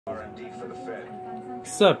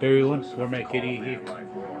What's up, everyone? Format Kitty here.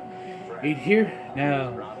 8 here.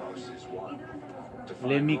 Now,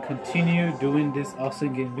 let me continue doing this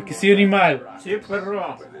awesome game. We can see animal. Sí,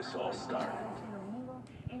 perro.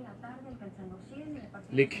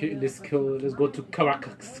 Let's go to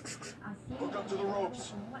Caracas. Hook up to the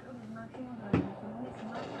ropes.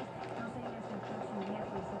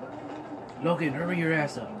 Logan, hurry your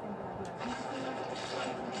ass up.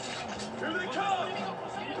 Here they come!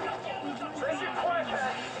 Raise your quiet.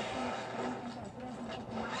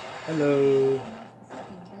 Hello.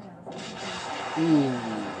 Ooh.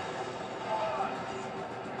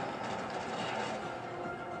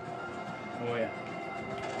 Oh yeah.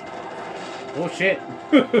 Oh shit.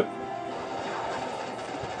 What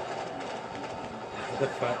the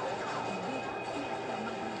fuck?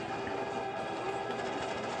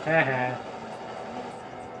 Haha.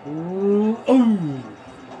 Ooh. Oh.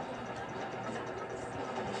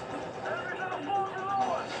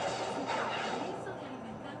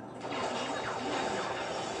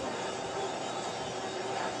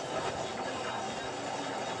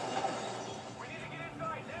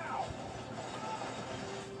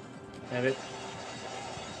 Have it.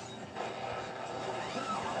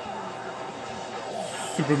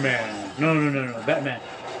 Superman. No. Batman.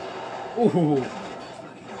 Ooh.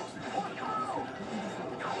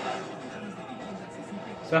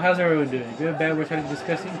 So how's everyone doing? Good, bad, we're starting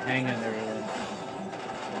discussing? Hang on, everyone.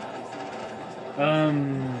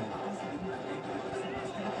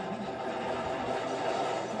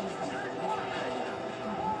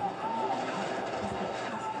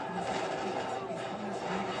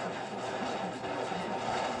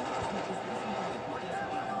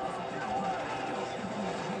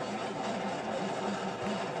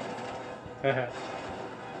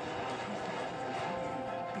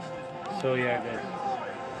 So yeah, guys.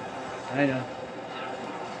 I know.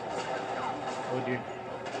 Oh dear.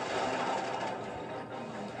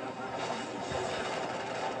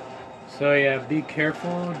 So yeah, be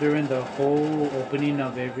careful during the whole opening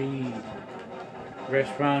of every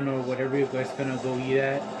restaurant or whatever you guys gonna go eat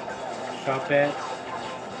at, shop at.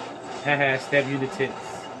 Haha, stab you in the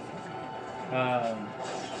tits.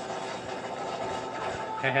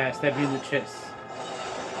 Haha, stab you in the chest.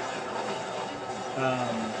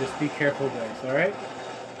 Just be careful, guys, alright?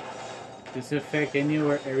 This affect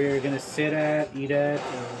anywhere area you're gonna sit at, eat at,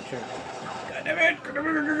 or whichever. God damn it!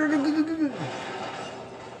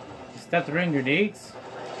 Stop throwing grenades.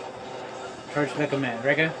 Charge like a man,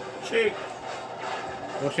 right guy? Shake.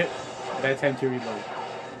 Oh shit. Bad time to reload.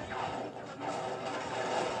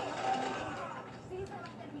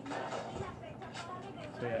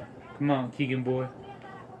 So yeah. Come on, Keegan boy. In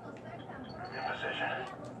position.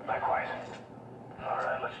 Likewise.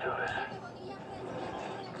 Alright, let's do this.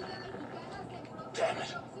 Damn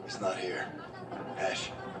it. He's not here.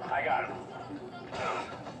 Ash. I got him.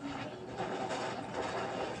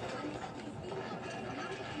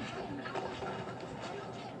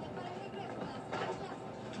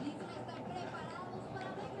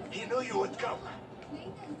 He knew you would come.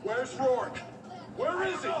 Where's Rourke? Where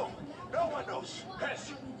is he? No one knows.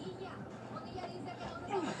 Hesh.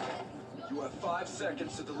 You have 5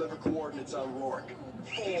 seconds to deliver coordinates on Rourke.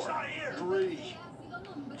 4, 3.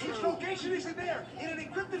 Each location is in there, in an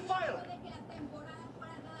encrypted file.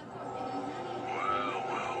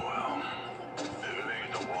 Well. If it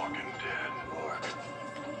ain't the Walking Dead, Rourke.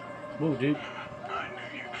 Whoa, dude. I knew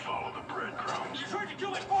you'd follow the breadcrumbs. You tried to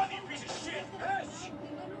kill my father, you piece of shit! Hesh!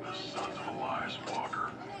 The sons of Elias Walker.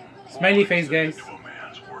 Smiley face, guys. To a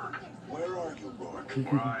man's work. Where are you, Rourke?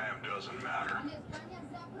 Where I am doesn't matter.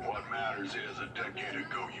 What matters is a decade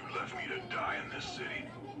ago you left me to die in this city.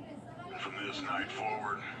 And from this night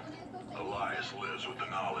forward, Elias lives with the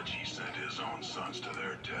knowledge he sent his own sons to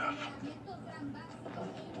their death.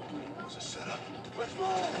 It was a setup. Let's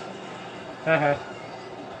move! Haha.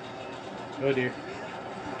 Oh dear.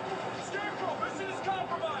 Scarecrow, mission is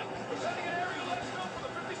compromised! We're sending an aerial let's go for the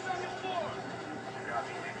 52nd floor!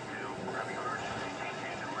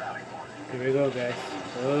 Here we go, guys.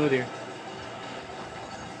 Oh dear.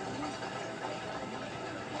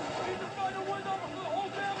 We need to find a window before the whole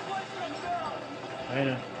damn place comes down! I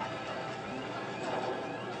know.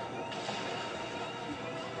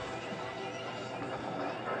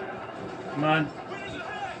 Come on. Windows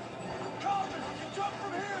ahead! Carlton, you can jump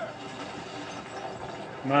from here!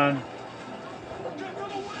 Come on. Get to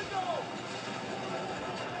the window!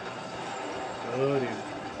 Oh dear.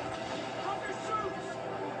 Drop your chutes!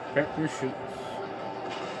 Prep your shoots.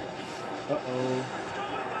 Uh-oh.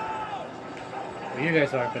 Well, you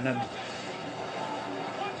guys are, but not me.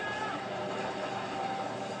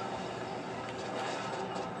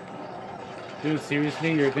 Dude,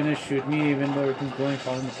 seriously, you're gonna shoot me even though everything's going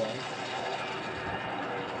falling apart?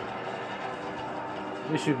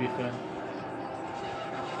 This should be fun.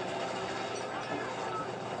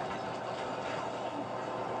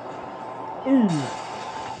 Ooh!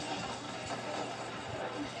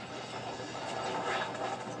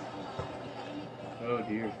 Oh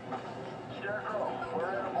dear. Scarecrow, we're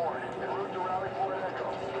in aboard. En route to Rally Point Echo.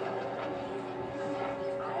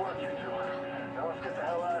 Good work, you two. Now let's get the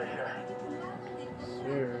hell out of here.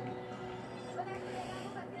 Sure.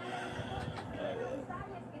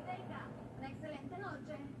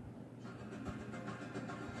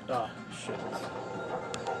 Ah, shit.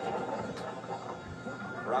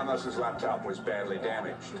 Ramos's laptop was badly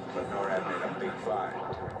damaged, but NORAD made a big find.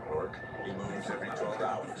 Rourke, he moves every 12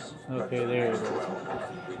 hours. Okay, there it is.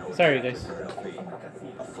 12, Sorry, guys.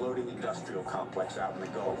 A floating industrial complex out in the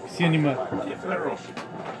Gulf. Cinema.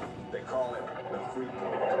 They call it the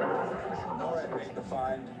Freeport. NORAD made the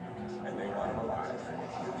find, and they want him alive.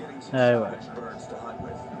 You're getting some salvaged birds to hunt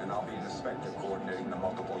with, and I'll be an inspector coordinating the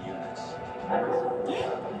multiple units.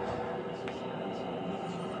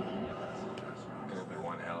 It'll be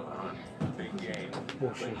one hell of a hunt. Big game.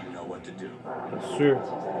 Oh, shit. But you know what to do. Sir.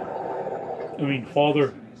 I mean,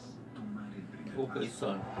 father. Focus,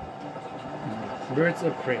 son. Birds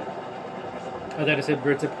of prey. I thought I said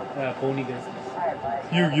birds of pony, guys.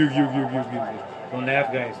 You. Don't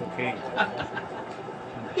laugh, guys, okay?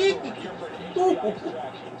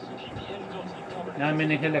 Now I'm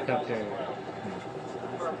in a helicopter. 50,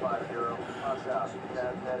 locked out.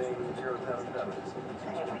 Gas heading 077.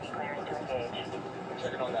 Clearance to engage.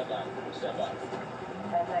 Checking on that line. Stand by.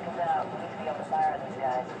 10 seconds out. We need to be able to fire on these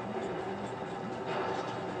guys.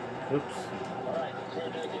 Oops. All right, clear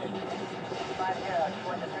to engage. 50,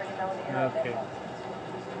 deploy the 30mm. Okay.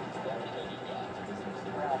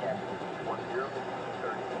 We're out there.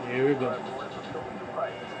 10, Here we go.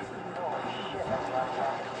 right. Holy shit, that's a lot of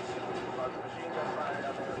traffic. Machine gun fire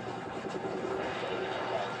out there.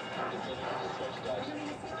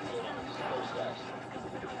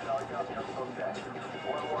 Helicopter comes on deck. 1-1,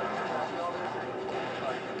 tracking all this.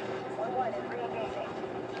 1-1 is re-engaging.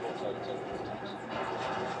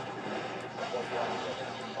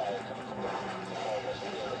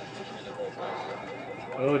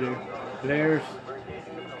 Oh, dude. Flares. We're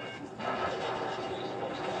engaging the building.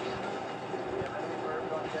 Enemy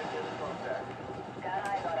birds on deck in the front deck. Got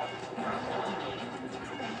eyes on him.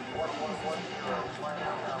 1110, flying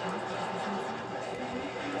out now.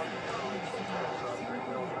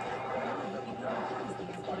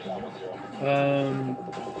 10.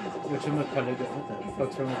 Whatchamacallit? What the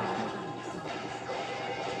fuck's wrong with this thing?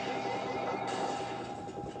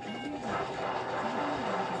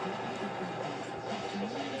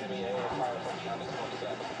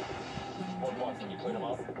 Can you clean them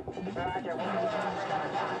up? Roger, we'll go over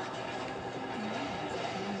another time.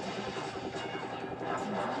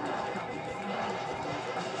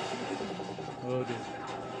 Oh, dude.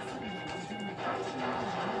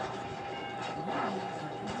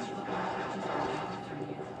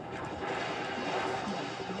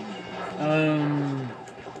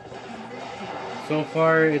 So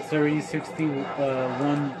far it's already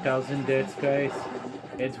 61,000 deaths, guys.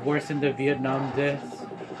 It's worse than the Vietnam deaths.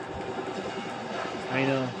 I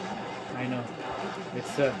know. It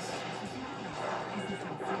sucks.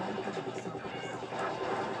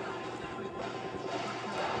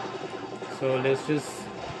 So let's just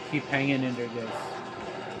keep hanging in there, guys.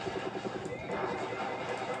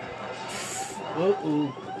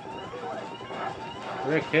 Uh-oh.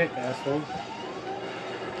 We're a kick, asshole.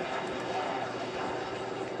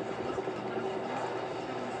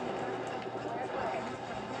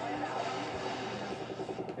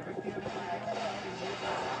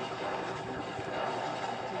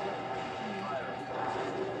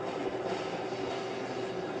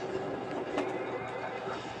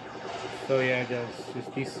 So yeah, guys,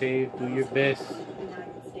 just be safe, do your best.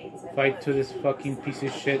 Fight to this fucking piece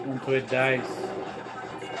of shit until it dies.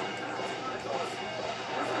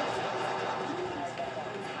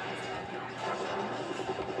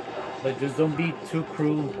 But just don't be too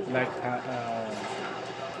cruel like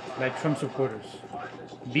Trump supporters.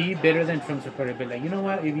 Be better than Trump supporters. But like, you know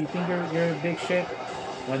what? If you think you're a big shit,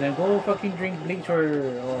 well then go fucking drink bleach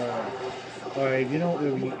or if you know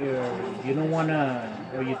if you don't wanna,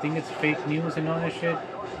 or you think it's fake news and all that shit,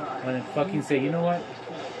 well then fucking say, you know what?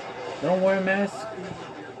 Don't wear a mask.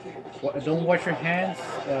 Don't wash your hands.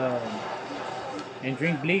 And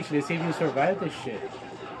drink bleach. Let's see if you survive this shit.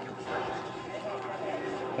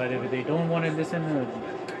 But if they don't want to listen,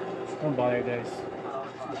 don't bother, guys.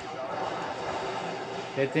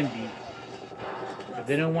 Let them be. If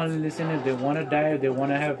they don't want to listen, if they want to die, if they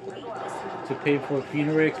want to have to pay for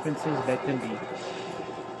funeral expenses, let them be.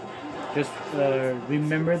 Just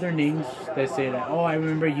remember their names that say like, oh, I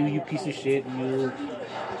remember you, you piece of shit. You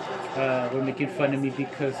were making fun of me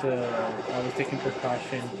because I was taking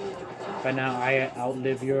precaution. But now I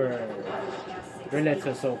outlive your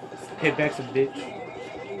letter, so payback's a bitch.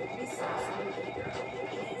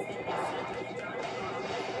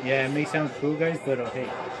 Yeah, it may sound cool, guys, but oh, hey.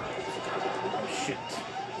 Oh, shit.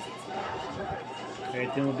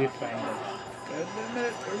 Everything will be fine, guys. God damn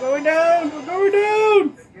it. We're going down! We're going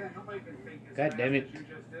down! God damn it.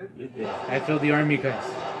 I feel the army, guys.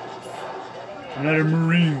 I'm not a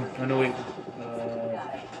Marine. Oh, no, wait.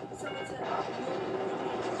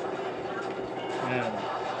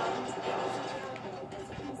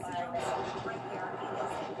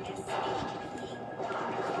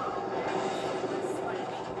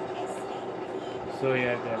 So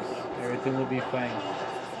yeah, guys, everything will be fine.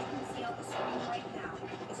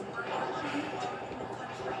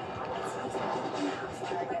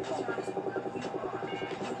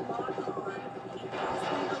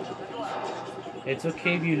 It's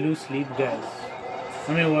okay if you lose sleep, guys.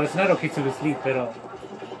 I mean, well, it's not okay to lose sleep, but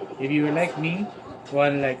if you were like me,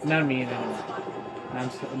 well, like, not me anymore.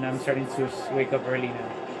 Now I'm starting to wake up early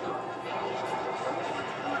now.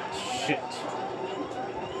 Shit.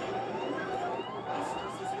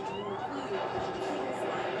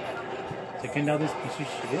 Taking down this piece of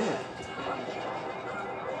shit.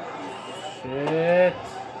 Shit.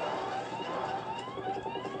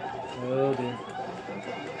 Oh, dude.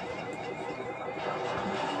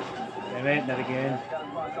 Damn it, not again.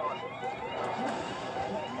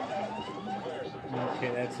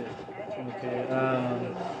 Okay, that's it. Okay,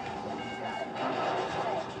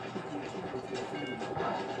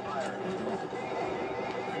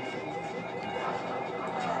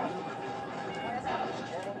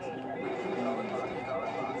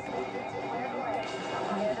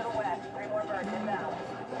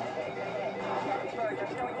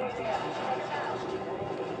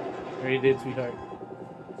 Already did, sweetheart.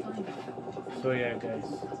 So yeah, guys.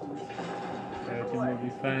 Everything will be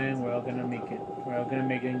fine. We're all gonna make it. We're all gonna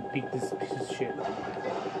make it and beat this piece of shit.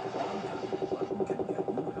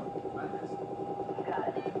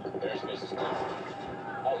 Airspace is clear.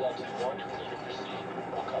 Outlaw Team 1, you're clear to proceed.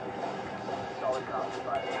 We'll cover you. Solid copy,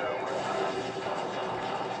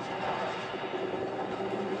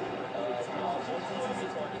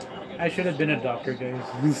 5-0. I should have been a doctor, guys,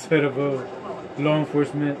 instead of a law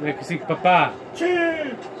enforcement. Like, see, Papa!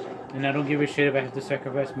 And I don't give a shit if I have to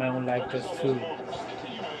sacrifice my own life just to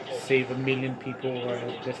save 1 million people or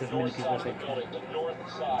just as many people as I can.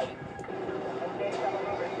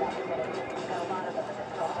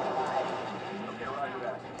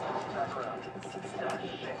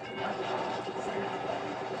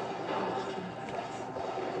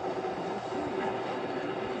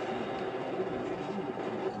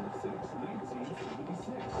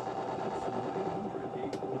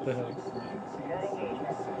 What the hell?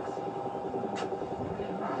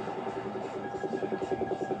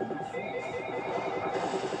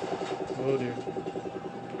 Oh dear.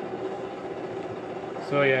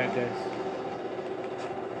 So yeah, guys.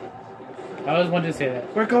 I always wanted to say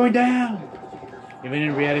that. We're going down! Even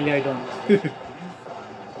in reality, I don't.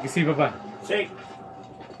 You see, Papa? Shake.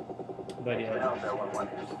 But yeah.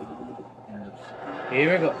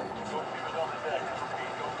 Here we go.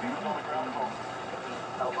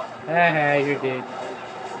 Haha, you're dead.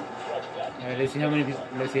 Alright, let's see how many people,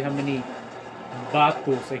 let's see how many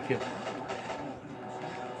battles I killed.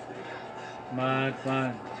 Come on, come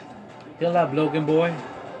on. Heal up, Logan boy.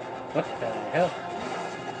 What the hell?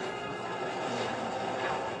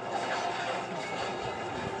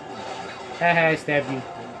 Haha, I stabbed you.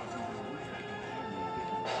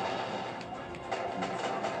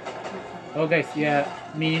 Oh guys, yeah,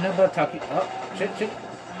 you know about talking. Oh, shit.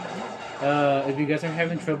 If you guys are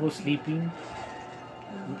having trouble sleeping,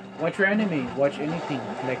 watch your anime. Watch anything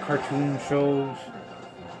like cartoon shows,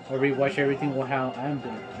 or rewatch everything how I'm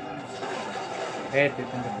doing. Head in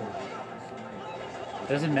the hole.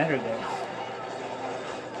 Doesn't matter, guys.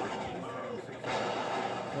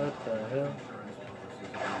 What the hell?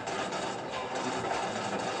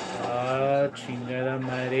 Ah, chingada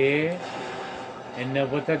madre. And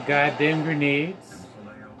with the goddamn grenades.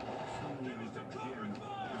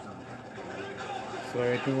 So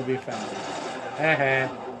everything will be fine. Haha.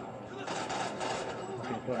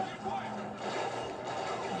 Okay, go on.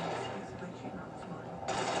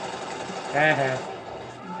 Haha.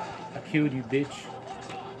 I killed you, bitch.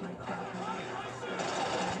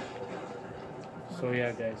 So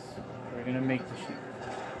yeah, guys. We're gonna make this shit.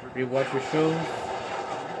 Rewatch your shows.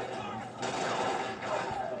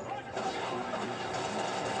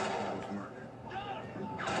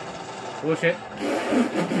 Oh shit.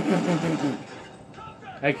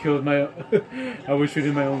 I killed my I was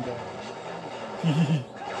shooting my own guy.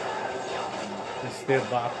 Este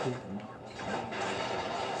Baku.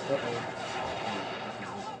 Uh-oh.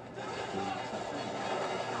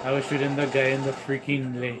 I was shooting the guy in the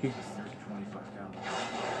freaking legs.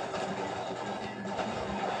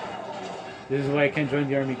 This is why I can't join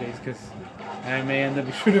the army, guys, because I may end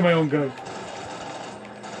up shooting my own gun.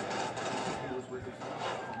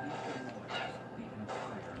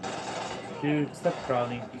 Dude, stop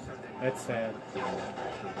crawling. That's sad.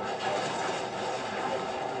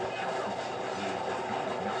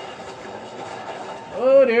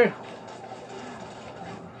 Oh dear.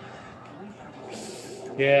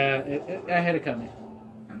 Yeah, I had it coming.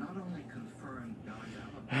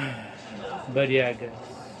 But yeah, guys.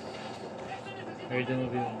 Everything will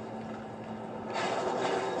be.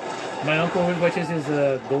 My uncle watches his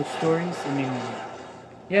ghost stories. I mean,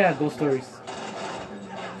 yeah, ghost stories.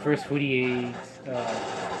 First 48,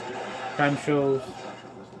 crime shows,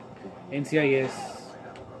 NCIS.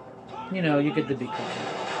 You know, you get the big picture.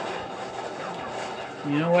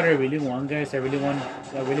 You know what I really want, guys? I really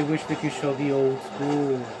wish they could show the old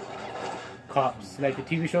school cops, like the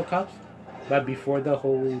TV show Cops, but before the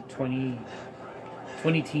whole 20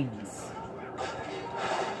 teens.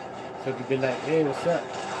 So it could be like, hey, what's up?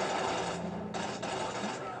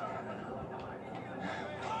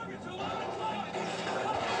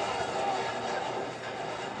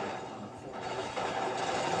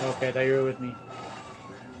 Okay, I thought you were with me.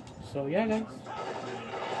 So yeah, guys.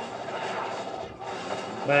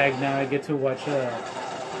 But now I get to watch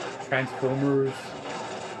Transformers.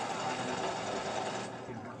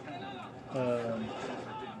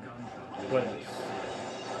 What else?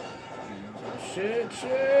 Shit!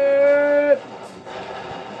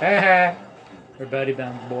 Haha! We're buddy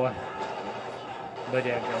bound, boy. But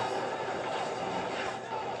yeah, guys.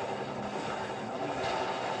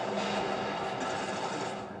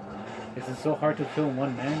 Is it so hard to kill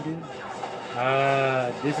one man, dude?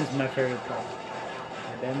 This is my favorite part.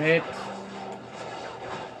 Damn it.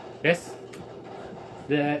 Yes.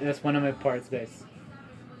 That's one of my parts, guys.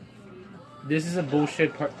 This is a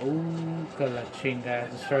bullshit part. Oh, kalachinga. I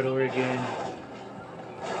have to start over again.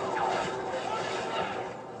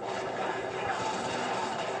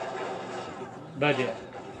 But yeah.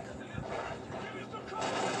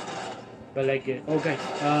 But like it. Oh, guys.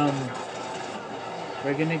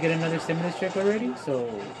 We're gonna get another stimulus check already. So,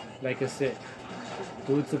 like I said,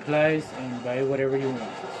 food supplies and buy whatever you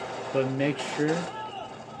want. But make sure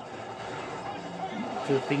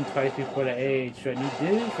to think twice before like, hey, should I need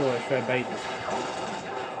this or should I buy this?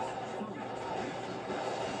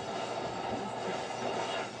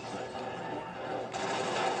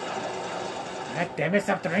 God damn it,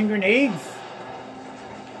 stop throwing grenades!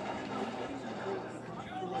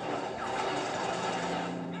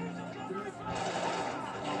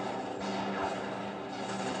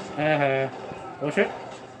 Oh shit.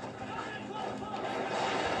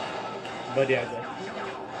 But yeah, guys.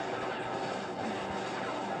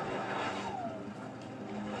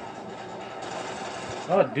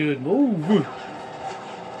 Oh dude, move!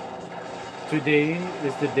 Today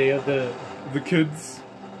is the day of the kids.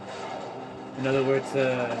 In other words,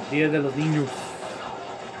 Dia de los Niños.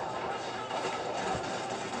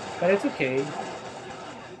 But it's okay.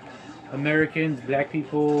 Americans, black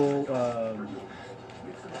people,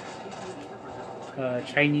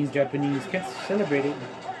 Chinese, Japanese can celebrate it.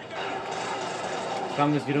 As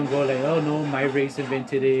long as you don't go like, oh no, my race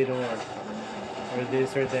invented it, or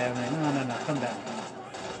this or that. I'm like, no, come down.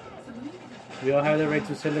 We all have the right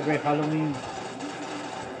to celebrate Halloween.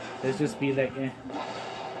 Let's just be like,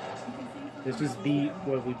 let's just be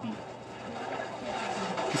what we be.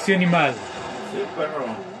 It's animal.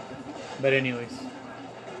 But anyways,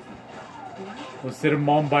 instead of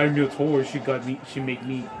mom buying me a toy, she made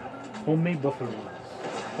me homemade buffalo wings.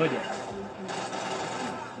 But yeah.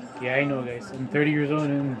 Yeah, I know, guys. I'm 30 years old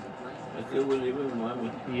and I still believe in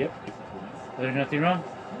mommy. Yep. There's nothing wrong?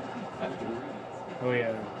 Oh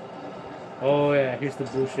yeah. Oh yeah, here's the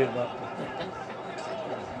bullshit about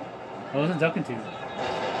I wasn't talking to you.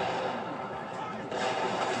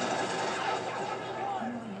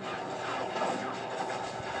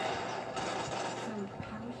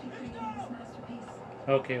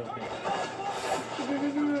 Okay.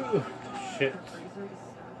 Shit.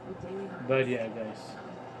 But yeah, guys.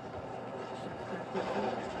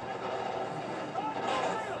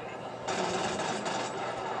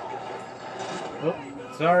 Oh,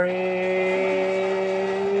 sorry.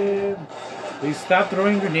 Please stop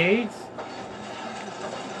throwing grenades.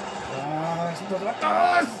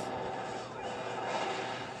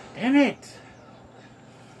 Damn it!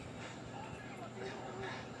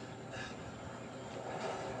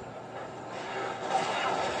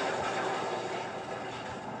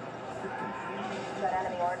 Got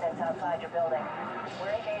enemy ordnance outside your building.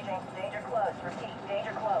 We're engaging. Danger close. Repeat,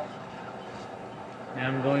 danger close. Now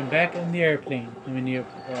I'm going back in the airplane. I mean the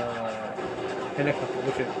helicopter.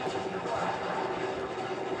 Which is?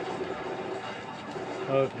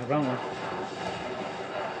 Oh, the wrong one.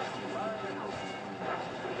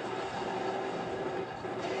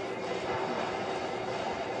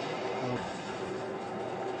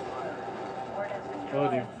 Oh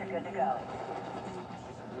dear. You're good to go.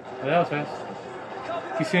 Oh, that was fast.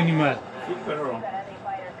 Que se animal. Sí, pero Got enemy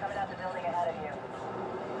fighters coming out the building ahead of you.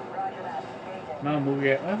 Roger that. Engaging. Mom, move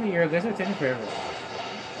your. Oh, your guys are taking forever.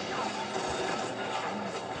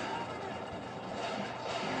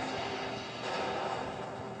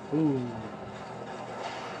 Ooh.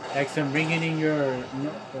 Like some ringing in your.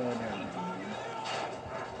 No, never mind.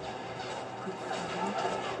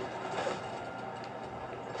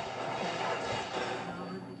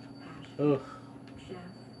 Ugh.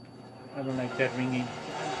 I don't like that ringing.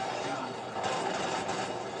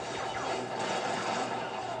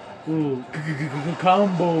 Ooh,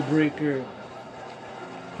 combo breaker.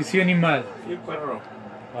 Que se animal. sí, pero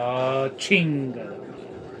Ah, chinga.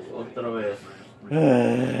 otra vez.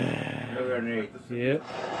 Lo gané. Yep.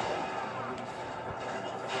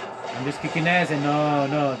 I'm just kicking ass and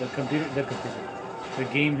no, the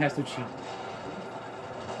game has to cheat.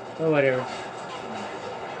 Oh, whatever.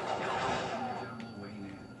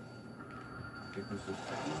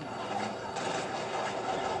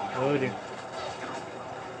 Oh dear.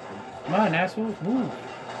 Come on, assholes, move.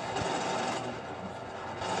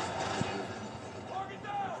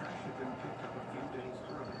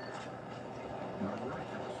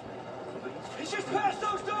 He's just past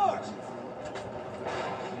those doors!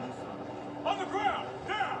 On the ground!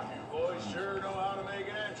 Now! You boys sure know how to make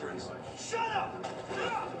an entrance. Shut up!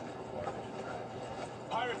 Shut up!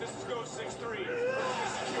 Pirate, this is Ghost 6-3. Secure.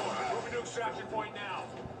 Moving to extraction point now.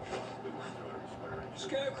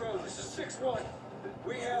 Scarecrow, this is 6-1.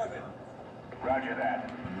 We have it. Roger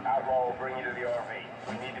that. Outlaw will bring you to the RV.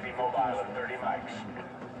 We need to be mobile in 30 mics.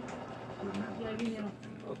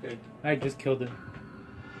 Okay. I just killed him.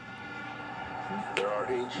 There are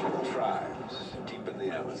ancient tribes deep in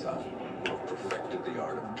the Amazon who have perfected the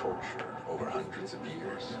art of torture over hundreds of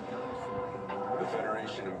years. The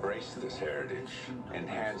Federation embraced this heritage,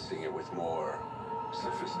 enhancing it with more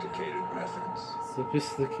sophisticated methods. They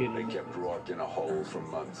Sophisticated. kept Rourke in a hole for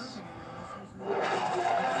months,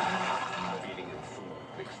 feeding him food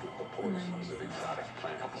mixed with the poisons of exotic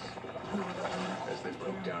plants. As they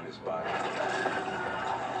broke down his body,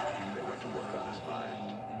 they went to work on his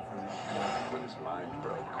mind. When his mind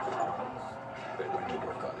broke, they went to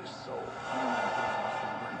work on his soul.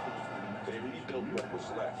 They rebuilt what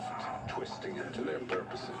was left, twisting it to their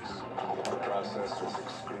purposes. The process was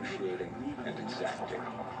excruciating and exacting.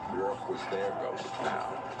 Rourke was their ghost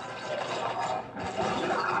now.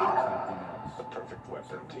 The perfect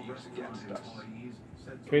weapon to use against us.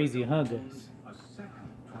 Crazy, huh, guys?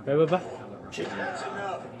 Bye. That's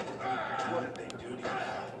enough. What did they do to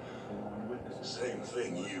you? Same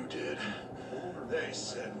thing you did. They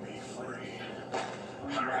set me free.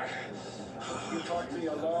 You taught me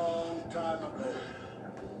a long time ago.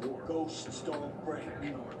 Ghosts don't break.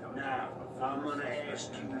 Now, I'm gonna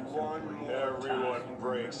ask you one more Everyone time.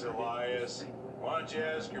 breaks, Elias. Why don't you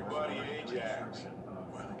ask your buddy Ajax?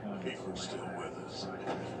 Well, he was still with us.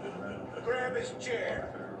 Grab his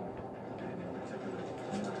chair.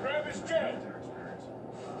 Grab his chair.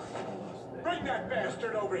 Bring that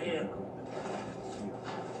bastard over here.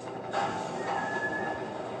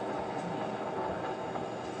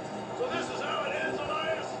 So this is how it is,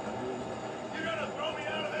 Elias? You're gonna throw me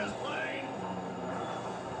out of this plane?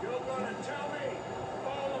 You're gonna tell me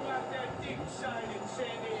all about that dig site in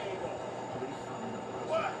San Diego.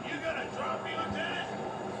 What? You gonna drop me, Lieutenant?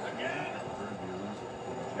 Again?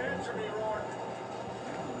 Answer me, Rourke.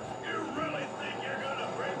 You really think you're gonna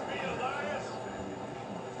break me, Elias?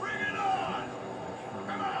 Bring it on!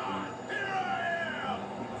 Come on! Here I am!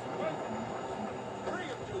 Bring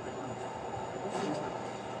him to me.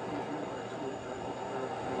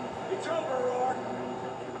 It's over, Rourke.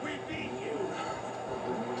 We beat you.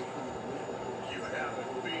 You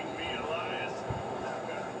haven't beaten me, Elias.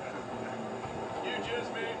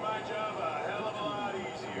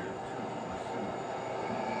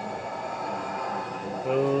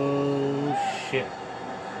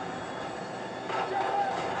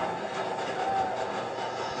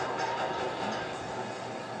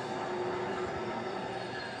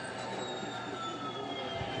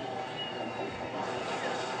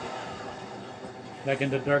 Like in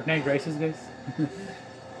the Dark Knight Rises, guys.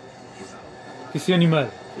 Que sí, animal.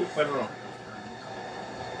 Sí, perro.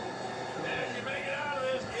 If you make it out of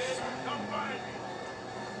this, kid, come find me.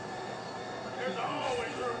 There's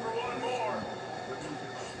always room for one more.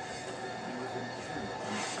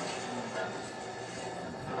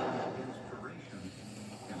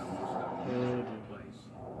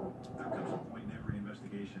 There comes a point in every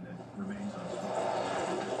investigation that remains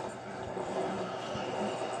unsolved.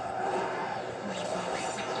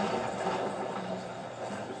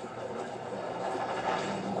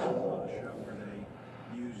 On a show where they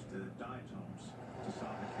used diatoms to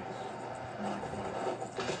solve the case.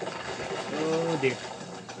 Oh dear.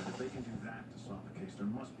 But if they can do that to solve the case, there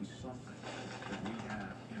must be something that we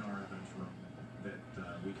have in our evidence room that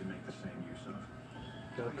we can make the same use of.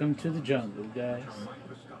 Welcome to the jungle, guys.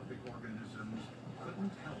 Microscopic organisms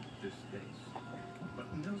couldn't help this case. But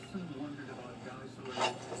Nelson wondered about guys who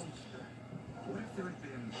had poster. What if there had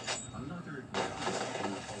been another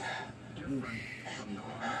different from the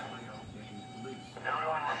ones Leo gave police?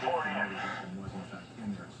 Everyone report in. Was in fact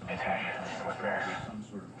in there some It's Hagen. With Bear. some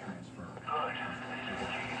sort of transfer. Good.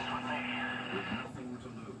 She's with me. With nothing to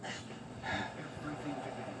lose. And everything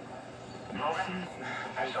to gain. Logan,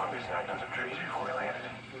 I saw him snag on some trees before we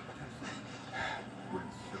landed. With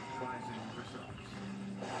surprising results.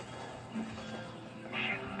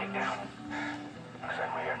 Shit, get down. Looks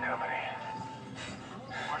like we got company.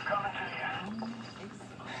 We're coming to you.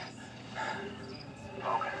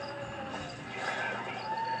 Logan, if you need me,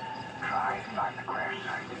 try and find the crash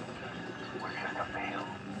site. We're just a fail.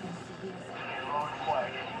 Get low and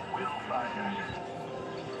quiet, and you will find us.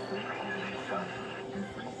 Strangers his son.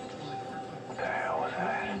 The hell was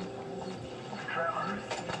that? Tremor,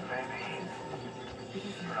 maybe.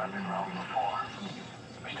 But I've been wrong before.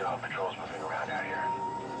 We still have patrols moving around out here.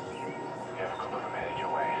 You have a group of them headed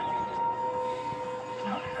your way.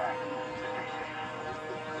 I'll be back. Stay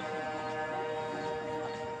safe.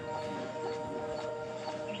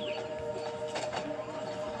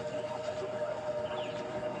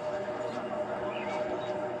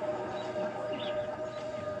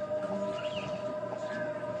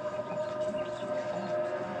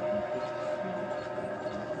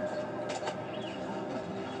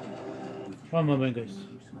 One moment, guys.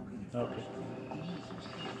 Okay.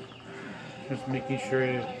 Just making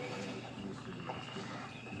sure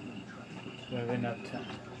we have enough time.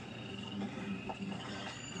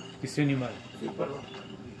 Que sí, animal. Sí, perro.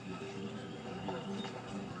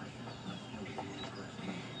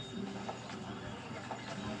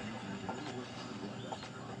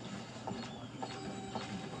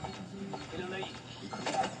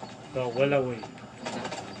 So, well away.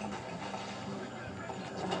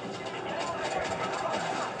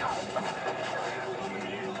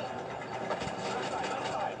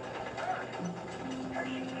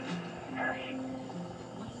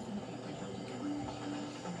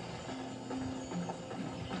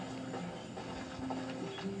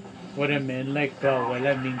 What it meant, like, well,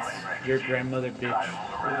 that means your grandmother,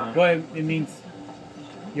 bitch. Well, it means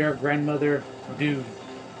your grandmother, dude.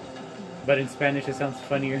 But in Spanish, it sounds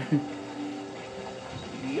funnier.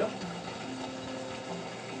 Yep.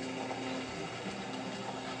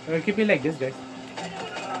 Or it could be like this, guys.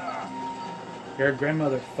 Your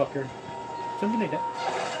grandmother, fucker. Something like that.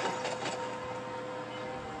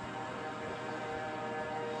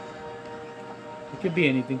 It could be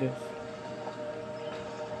anything, guys.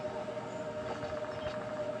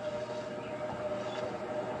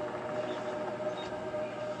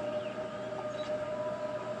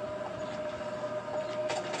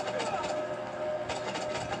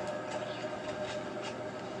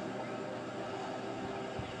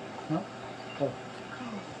 No? Oh.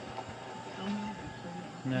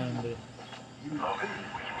 No, but... Logan, we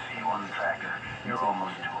can see you on the tractor. You're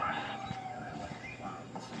almost to us.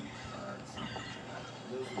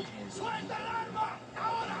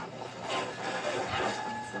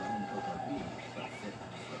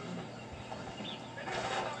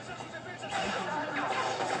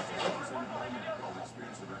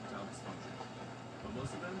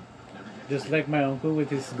 Just like my uncle with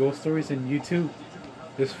his ghost stories on YouTube,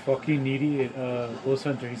 this fucking needy ghost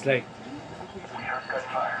hunter. He's like, We heard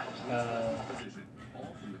gunfire.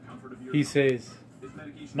 he says,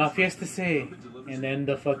 "Mafiéstese," and then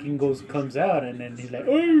the fucking ghost comes out, and then he's like,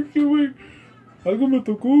 "Ay, qué güey, algo me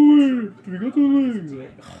tocó, güey, fíjate, güey."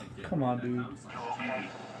 Like, come on, dude.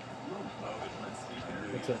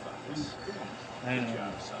 What's up? I don't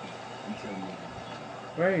know.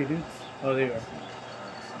 Where are you, dudes? Oh, there you are.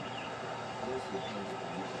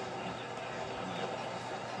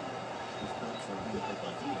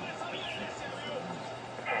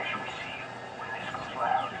 As you see, when this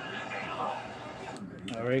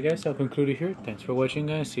Alright guys, I'll conclude it here. Thanks for watching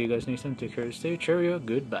guys. See you guys next time. Take care, stay cheerio,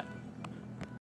 goodbye.